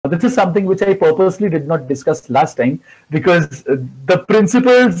this is something which I purposely did not discuss last time, because the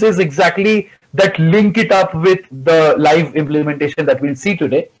principles is exactly that link it up with the live implementation that we'll see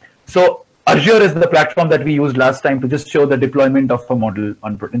today. So Azure is the platform that we used last time to just show the deployment of a model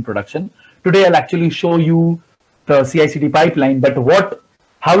in production. Today, I'll actually show you the CI/CD pipeline, but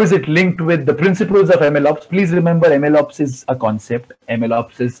how is it linked with the principles of MLOps? Please remember, MLOps is a concept.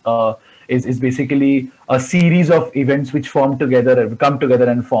 MLOps is basically a series of events which come together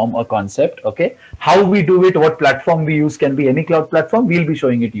and form a concept. Okay, how we do it, what platform we use, can be any cloud platform. We'll be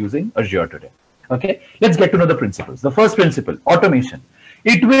showing it using Azure today. Okay, let's get to know the principles. The first principle, automation.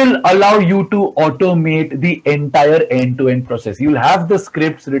 It will allow you to automate the entire end-to-end process. You'll have the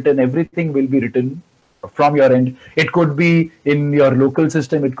scripts written, everything will be written from your end. It could be in your local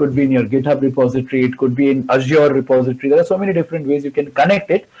system, it could be in your GitHub repository, it could be in Azure repository. There are so many different ways you can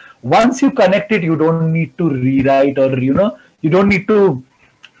connect it. Once you connect it, you don't need to rewrite, or you don't need to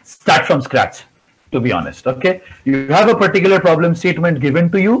start from scratch, to be honest. Okay, you have a particular problem statement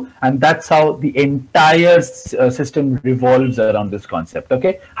given to you, and that's how the entire system revolves around this concept.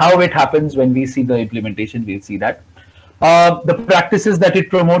 Okay, how it happens when we see the implementation, we'll see that. The practices that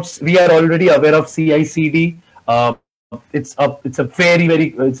it promotes, we are already aware of CI/CD. It's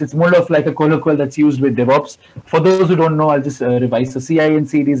more of like a colloquial that's used with DevOps. For those who don't know, I'll just revise. So CI and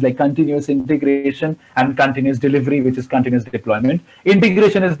CD is like continuous integration, and continuous delivery, which is continuous deployment.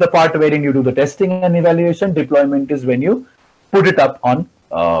 Integration is the part wherein you do the testing and evaluation. Deployment is when you put it up on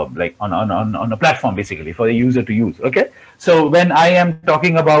on a platform, basically, for the user to use. Okay, so when I am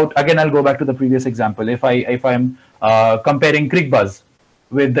talking about, again, I'll go back to the previous example. If I'm comparing ClickBuzz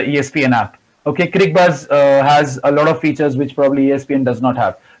with the ESPN app. Okay, ClickBuzz has a lot of features which probably ESPN does not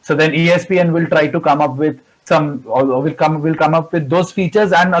have. So then ESPN will try to come up with will come up with those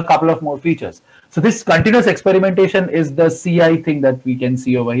features and a couple of more features. So this continuous experimentation is the CI thing that we can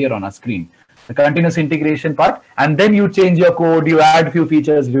see over here on our screen, the continuous integration part. And then you change your code, you add few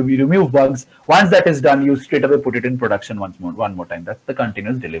features, you remove bugs. Once that is done, you straight away put it in production one more time. That's the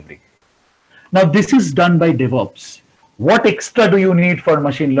continuous delivery. Now this is done by DevOps. What extra do you need for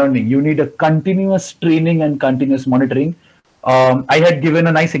machine learning? You need a continuous training and continuous monitoring. I had given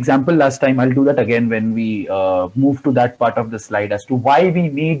a nice example last time. I'll do that again when we move to that part of the slide as to why we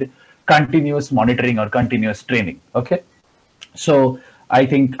need continuous monitoring or continuous training. Okay, so I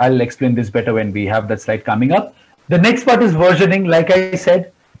think I'll explain this better when we have that slide coming up. The next part is versioning. Like I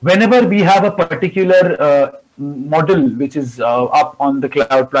said, whenever we have a particular model which is up on the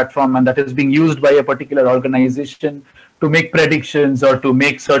cloud platform and that is being used by a particular organization to make predictions or to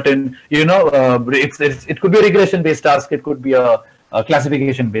make certain, it could be a regression based task, it could be a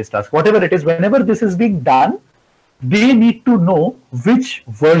classification based task, whatever it is. Whenever this is being done, they need to know which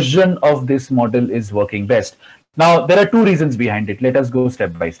version of this model is working best. Now, there are two reasons behind it. Let us go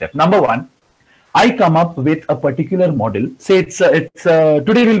step by step. Number one, I come up with a particular model. Say today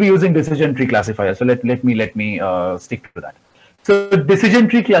we'll be using decision tree classifier. So let me stick to that. So decision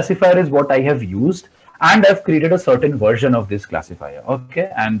tree classifier is what I have used, and I've created a certain version of this classifier.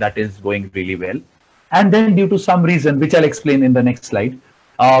 Okay, and that is going really well. And then due to some reason, which I'll explain in the next slide,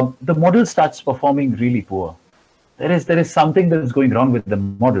 the model starts performing really poor. There is something that is going wrong with the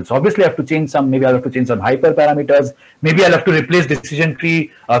model. So obviously I have to change some, maybe I'll have to change some hyperparameters. Maybe I'll have to replace decision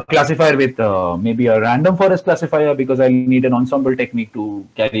tree classifier with maybe a random forest classifier, because I need an ensemble technique to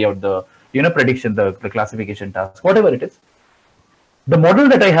carry out the prediction, the classification task, whatever it is. The model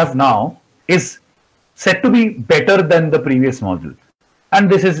that I have now is said to be better than the previous model. And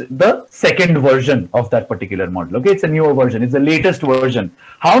this is the second version of that particular model. Okay, it's a newer version. It's the latest version.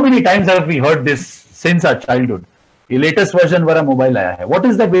 How many times have we heard this since our childhood? The latest version where a mobile aaya hai. What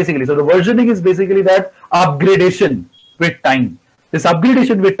is that basically? So the versioning is basically that upgradation with time. This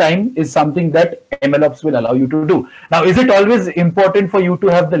upgradation with time is something that MLOps will allow you to do. Now, is it always important for you to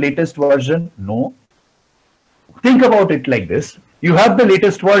have the latest version? No. Think about it like this. You have the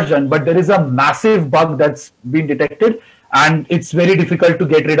latest version, but there is a massive bug that's been detected, and it's very difficult to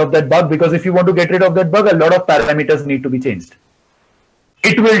get rid of that bug, because if you want to get rid of that bug, a lot of parameters need to be changed.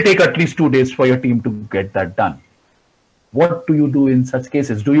 It will take at least 2 days for your team to get that done. What do you do in such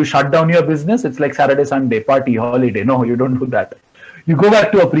cases? Do you shut down your business? It's like Saturday, Sunday, party, holiday. No, you don't do that. You go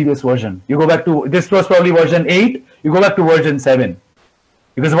back to a previous version. You go back to, this was probably version 8. You go back to version 7.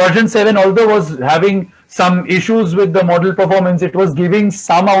 Because version 7, although was having some issues with the model performance, it was giving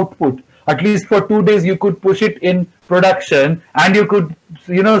some output. At least for 2 days, you could push it in production, and you could,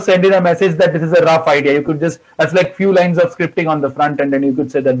 send in a message that this is a rough idea. You could just, that's like few lines of scripting on the front end, and you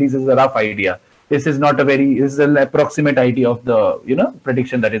could say that this is a rough idea. This is not this is an approximate idea of the,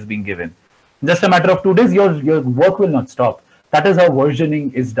 prediction that is being given. Just a matter of 2 days, your work will not stop. That is how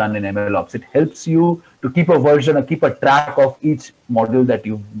versioning is done in MLOps. It helps you to keep a version or keep a track of each model that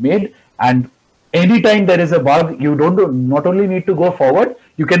you've made. And anytime there is a bug, you don't not only need to go forward,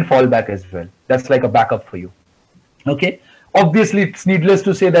 you can fall back as well. That's like a backup for you. Okay. Obviously, it's needless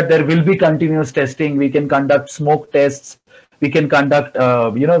to say that there will be continuous testing. We can conduct smoke tests. We can conduct,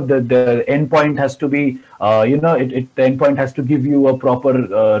 the endpoint has to be, the endpoint has to give you a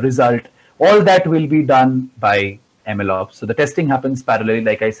proper result. All that will be done by MLOps. So the testing happens parallelly,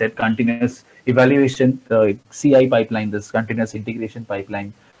 like I said, continuous evaluation, CI pipeline, this continuous integration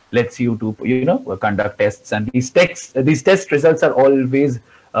pipeline lets you to, conduct tests. And these test results are always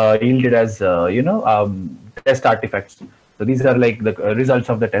yielded as, test artifacts. So these are like the results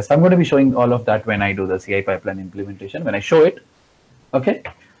of the test. I'm going to be showing all of that when I do the CI pipeline implementation, when I show it. Okay.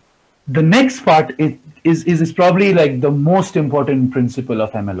 The next part is probably like the most important principle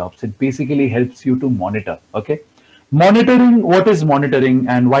of MLOps. It basically helps you to monitor. Okay. Monitoring, what is monitoring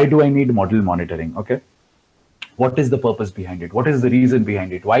and why do I need model monitoring? Okay. What is the purpose behind it? What is the reason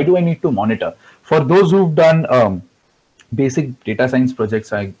behind it? Why do I need to monitor? For those who've done basic data science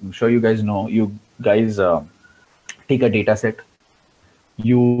projects, I'm sure you guys know, you guys take a data set,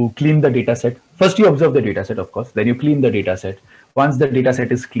 you clean the data set. First, you observe the data set, of course, then you clean the data set. Once the data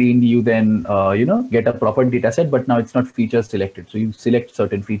set is cleaned, you then, get a proper data set, but now it's not feature selected. So you select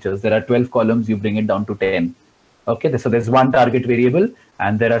certain features. There are 12 columns, you bring it down to 10. Okay, so there's one target variable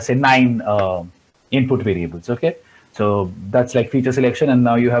and there are say 9 input variables. Okay, so that's like feature selection, and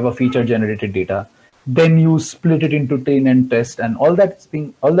now you have a feature generated data. Then you split it into train and test, and all that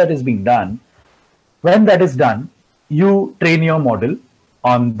is being done. When that is done, you train your model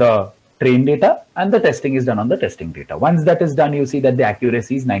on the train data and the testing is done on the testing data. Once that is done, you see that the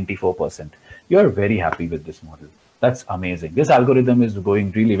accuracy is 94%. You are very happy with this model. That's amazing. This algorithm is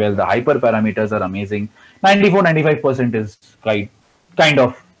going really well. The hyperparameters are amazing. 94-95% is kind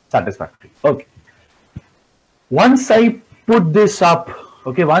of satisfactory. Okay. Once I put this up,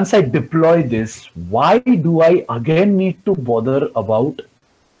 okay, once I deploy this, why do I again need to bother about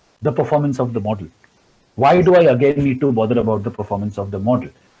the performance of the model? Why do I again need to bother about the performance of the model?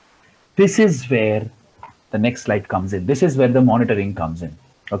 This is where the next slide comes in. This is where the monitoring comes in.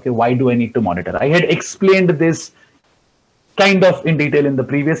 Okay, why do I need to monitor? I had explained this kind of in detail in the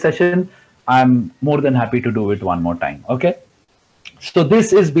previous session. I'm more than happy to do it one more time. Okay. So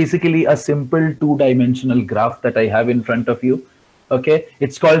this is basically a simple two-dimensional graph that I have in front of you. Okay,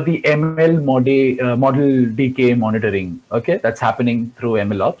 it's called the model decay monitoring. Okay, that's happening through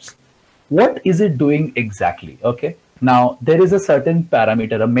MLOps. What is it doing exactly? Okay, now there is a certain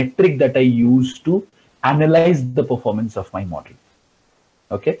parameter, a metric that I use to analyze the performance of my model.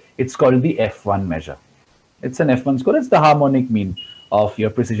 Okay, it's called the F1 measure. It's an F1 score. It's the harmonic mean of your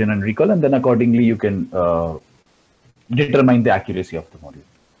precision and recall, and then accordingly you can determine the accuracy of the model.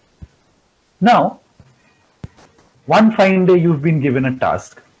 Now, one fine day you've been given a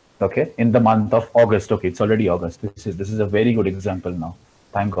task, okay, in the month of August. Okay, it's already August. This is a very good example now.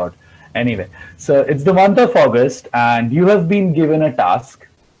 Thank God. Anyway, so it's the month of August and you have been given a task.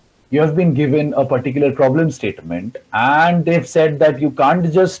 You have been given a particular problem statement and they've said that you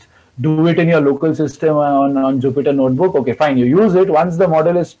can't just do it in your local system on Jupyter Notebook. Okay, fine. You use it. Once the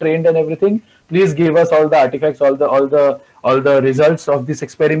model is trained and everything, please give us all the artifacts, all the results of this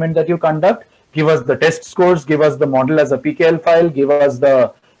experiment that you conduct. Give us the test scores. Give us the model as a PKL file. Give us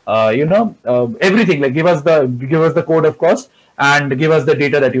the everything. Like give us the code, of course, and give us the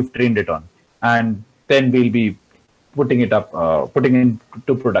data that you've trained it on, and then we'll be putting it up, putting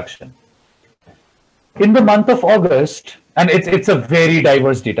into production. In the month of August, and it's a very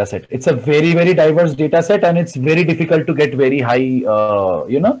diverse data set. It's a very, very diverse data set, and it's very difficult to get very high,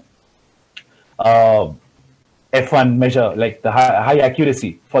 F1 measure, like the high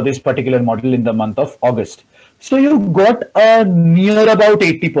accuracy for this particular model in the month of August. So you got a near about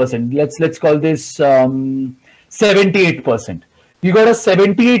 80%. Let's call this 78%. You got a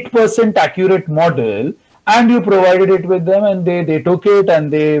 78% accurate model, and you provided it with them, and they took it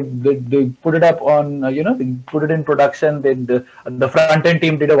and they put it up on, they put it in production. Then the front end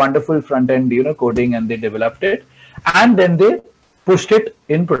team did a wonderful front end, coding, and they developed it, and then they pushed it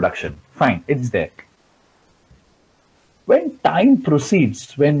in production. Fine, it's there. When time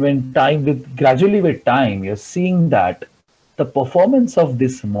proceeds, gradually with time, you're seeing that the performance of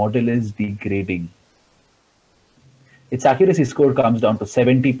this model is degrading. Its accuracy score comes down to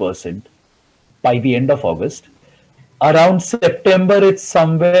 70% by the end of August. Around September, it's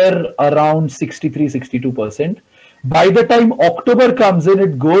somewhere around 63-62%. By the time October comes in,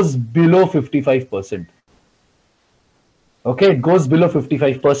 it goes below 55%. Okay, it goes below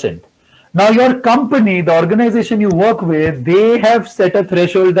 55%. Now your company, the organization you work with, they have set a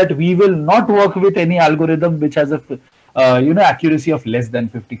threshold that we will not work with any algorithm which has a accuracy of less than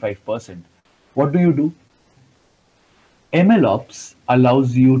 55%. What do? MLOps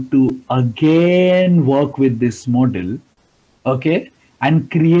allows you to again work with this model, okay, and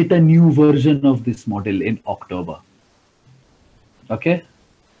create a new version of this model in October. Okay,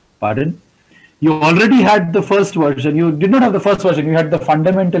 pardon? You already had the first version. You did not have the first version. You had the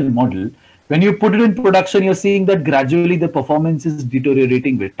fundamental model. When you put it in production, you're seeing that gradually the performance is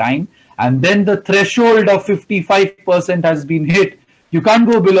deteriorating with time. And then the threshold of 55% has been hit. You can't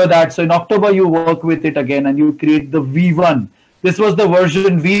go below that. So in October, you work with it again and you create the V1. This was the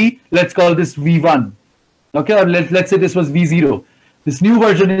version V. Let's call this V1. Okay, or let's say this was V0. This new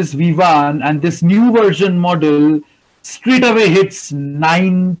version is V1, and this new version model straight away hits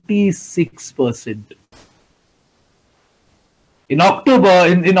 96%. In October,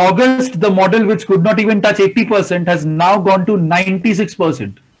 in August, the model which could not even touch 80% has now gone to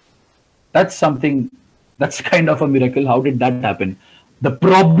 96%. That's something, that's kind of a miracle. How did that happen? The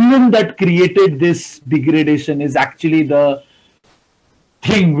problem that created this degradation is actually the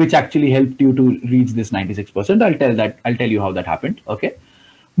thing which actually helped you to reach this 96%. I'll tell you how that happened. Okay.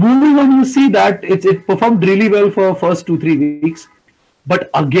 Moving on, you see that it performed really well for first 2-3 weeks, but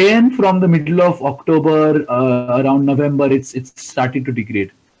again from the middle of October, around November, it's started to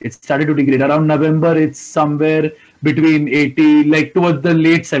degrade. It started to degrade around November. It's somewhere between 80, like towards the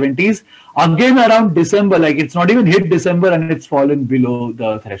late 70s. Again around December, like it's not even hit December and it's fallen below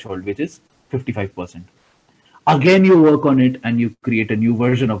the threshold, which is 55%. Again, you work on it and you create a new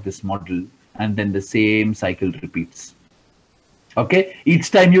version of this model, and then the same cycle repeats. Okay,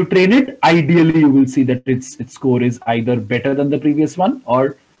 each time you train it, ideally you will see that its score is either better than the previous one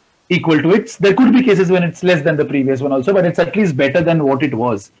or equal to it. There could be cases when it's less than the previous one also, but it's at least better than what it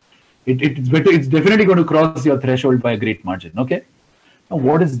was. It's better. It's definitely going to cross your threshold by a great margin. Okay. Now,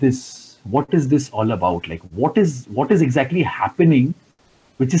 what is this? What is this all about? Like, what is exactly happening,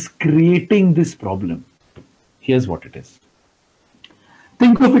 which is creating this problem? Here's what it is.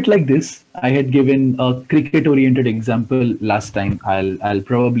 Think of it like this. I had given a cricket-oriented example last time. I'll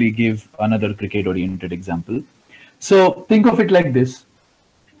probably give another cricket-oriented example. So think of it like this.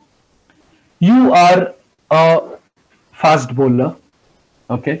 You are a fast bowler.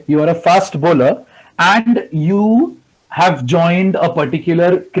 Okay, you are a fast bowler, and you have joined a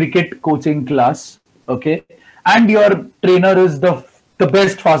particular cricket coaching class. Okay, and your trainer is the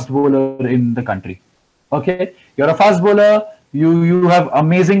best fast bowler in the country. Okay, you're a fast bowler. You have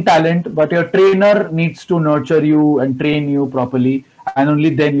amazing talent, but your trainer needs to nurture you and train you properly, and only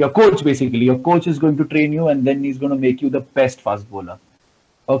then your coach, basically, your coach is going to train you, and then he's going to make you the best fast bowler.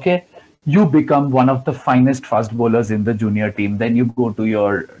 Okay, you become one of the finest fast bowlers in the junior team. Then you go to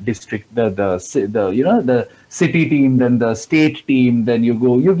your district, the city team, then the state team. Then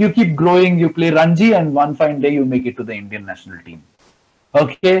you keep growing. You play Ranji, and one fine day you make it to the Indian national team.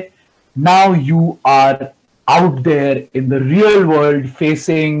 Okay, now you are out there in the real world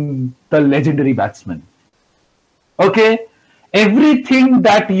facing the legendary batsman. Okay, everything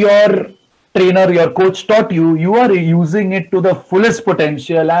that your trainer, your coach taught you, you are using it to the fullest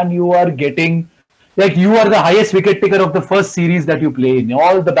potential, and you are getting, like, you are the highest wicket taker of the first series that you play in.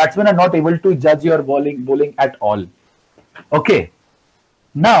 All the batsmen are not able to judge your bowling at all. Okay,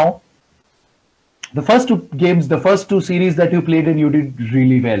 now the first two games, the first two series that you played in, you did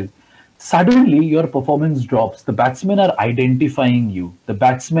really well. Suddenly your performance drops. The batsmen are identifying you. The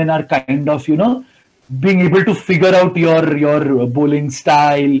batsmen are kind of, being able to figure out your bowling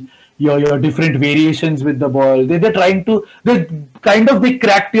style, your different variations with the ball. They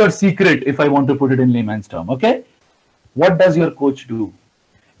cracked your secret, if I want to put it in layman's term. Okay, what does your coach do?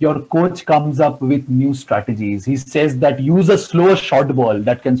 Your coach comes up with new strategies. He says that use a slow short ball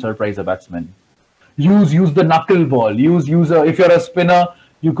that can surprise a batsman. Use the knuckle ball. If you're a spinner,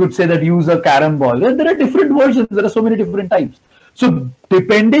 you could say that use a carom ball. There are different versions. There are so many different types. So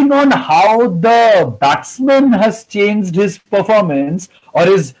depending on how the batsman has changed his performance or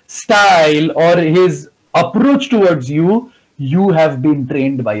his style or his approach towards you, you have been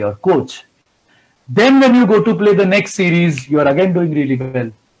trained by your coach. Then when you go to play the next series, you are again doing really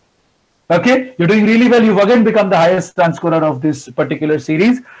well. Okay, you're doing really well. You've again become the highest run scorer of this particular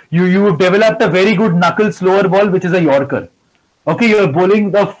series. You've developed a very good knuckle slower ball, which is a Yorker. Okay, you're bowling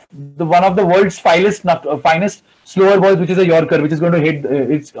the one of the world's finest slower balls, which is a Yorker, which is going to hit.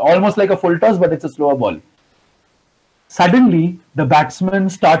 It's almost like a full toss, but it's a slower ball. Suddenly, the batsman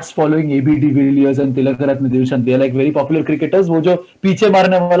starts following AB de Villiers and Tilakaratne Dilshan. They are like very popular cricketers. वो जो पीछे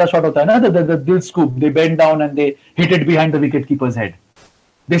मारने वाला shot होता है ना, the dill scoop. They bend down and they hit it behind the wicket keeper's head.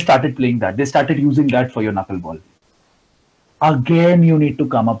 They started playing that. They started using that for your knuckleball. Again, you need to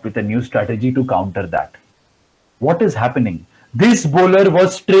come up with a new strategy to counter that. What is happening? This bowler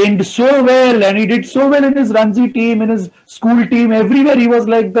was trained so well and he did so well in his Ranji team, in his school team, everywhere. He was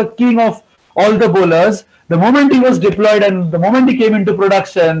like the king of all the bowlers. The moment he was deployed and the moment he came into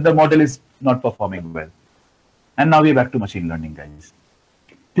production, the model is not performing well. And now we're back to machine learning, guys.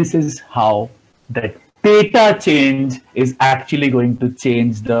 This is how the data change is actually going to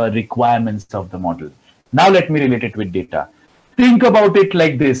change the requirements of the model. Now let me relate it with data. Think about it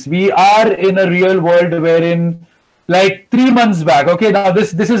like this. We are in a real world wherein like 3 months back, okay, now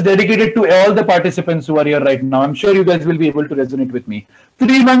this is dedicated to all the participants who are here right now. I'm sure you guys will be able to resonate with me.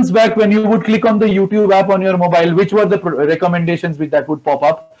 3 months back, when you would click on the YouTube app on your mobile, which were the recommendations that would pop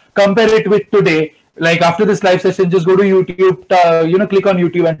up? Compare it with today. Like after this live session, just go to YouTube, click on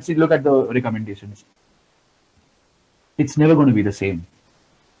YouTube and see, look at the recommendations. It's never going to be the same.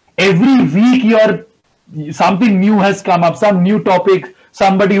 Every week, something new has come up, some new topic.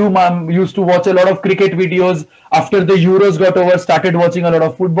 Somebody who used to watch a lot of cricket videos after the Euros got over started watching a lot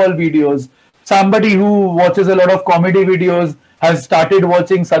of football videos. Somebody who watches a lot of comedy videos has started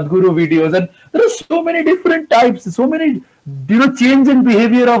watching Sadhguru videos. And there are so many different types, so many change in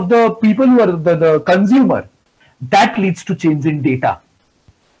behavior of the people who are the consumer. That leads to change in data.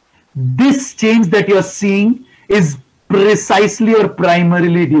 This change that you're seeing is precisely or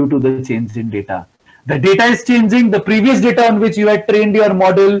primarily due to the change in data. The data is changing. The previous data on which you had trained your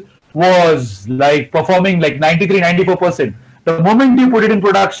model was like performing like 93, 94%. The moment you put it in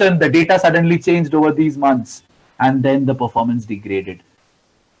production, the data suddenly changed over these months and then the performance degraded.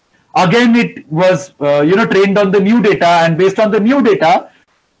 Again, it was, trained on the new data, and based on the new data,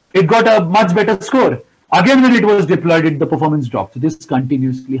 it got a much better score. Again, when it was deployed, the performance dropped. So this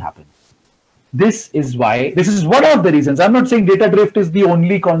continuously happens. This is one of the reasons. I'm not saying data drift is the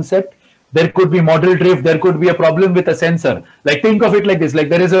only concept. There could be model drift. There could be a problem with a sensor. Like think of it like this. Like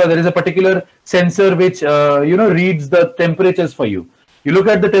there is a particular sensor which reads the temperatures for you. You look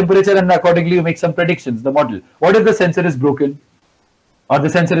at the temperature and accordingly you make some predictions. The model. What if the sensor is broken, or the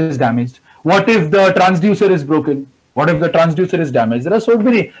sensor is damaged? What if the transducer is broken? What if the transducer is damaged? There are so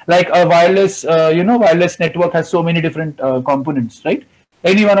many. Like a wireless, wireless network has so many different components, right?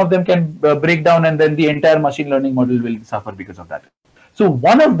 Any one of them can break down, and then the entire machine learning model will suffer because of that. So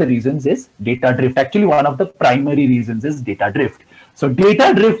one of the reasons is data drift. Actually, one of the primary reasons is data drift. So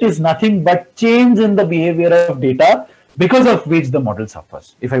data drift is nothing but change in the behavior of data because of which the model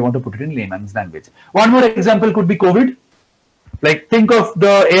suffers, if I want to put it in layman's language. One more example could be COVID. Like think of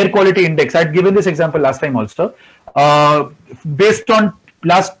the air quality index. I'd given this example last time also. Based on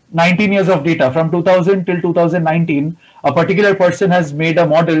last 19 years of data, from 2000 till 2019, a particular person has made a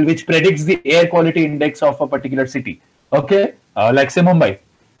model which predicts the air quality index of a particular city. Okay, like say Mumbai.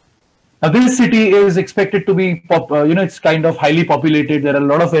 Now this city is expected to be, it's kind of highly populated. There are a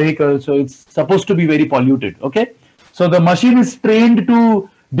lot of vehicles, so it's supposed to be very polluted. Okay, so the machine is trained to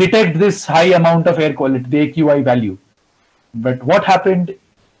detect this high amount of air quality, the AQI value. But what happened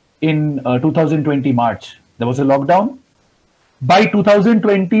in 2020 March? There was a lockdown. By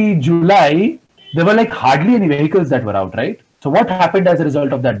 2020 July, there were like hardly any vehicles that were out, right? So what happened as a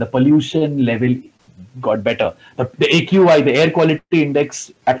result of that? The pollution level got better. The AQI, the air quality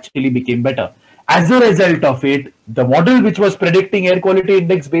index, actually became better. As a result of it, the model which was predicting air quality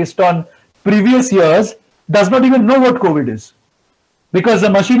index based on previous years does not even know what COVID is, because the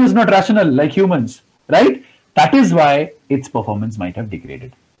machine is not rational like humans, right? That is why its performance might have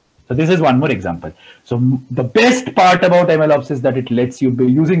degraded. So this is one more example. So the best part about MLOps is that it lets you, by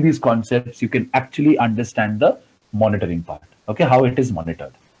using these concepts, you can actually understand the monitoring part. Okay, how it is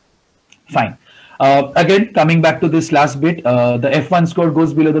monitored. Fine. Again, coming back to this last bit, the F1 score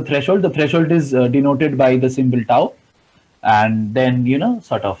goes below the threshold. The threshold is denoted by the symbol tau. And then,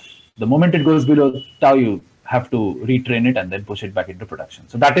 sort of the moment it goes below tau, you have to retrain it and then push it back into production.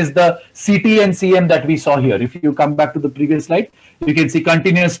 So that is the CT and CM that we saw here. If you come back to the previous slide, you can see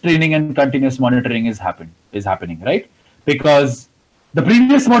continuous training and continuous monitoring is happening, right? Because the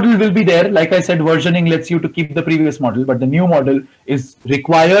previous model will be there. Like I said, versioning lets you to keep the previous model, but the new model is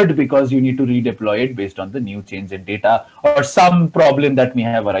required because you need to redeploy it based on the new change in data or some problem that may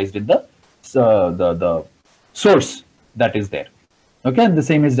have arisen in the source that is there. Okay, and the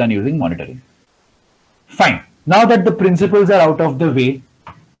same is done using monitoring. Fine. Now that the principles are out of the way,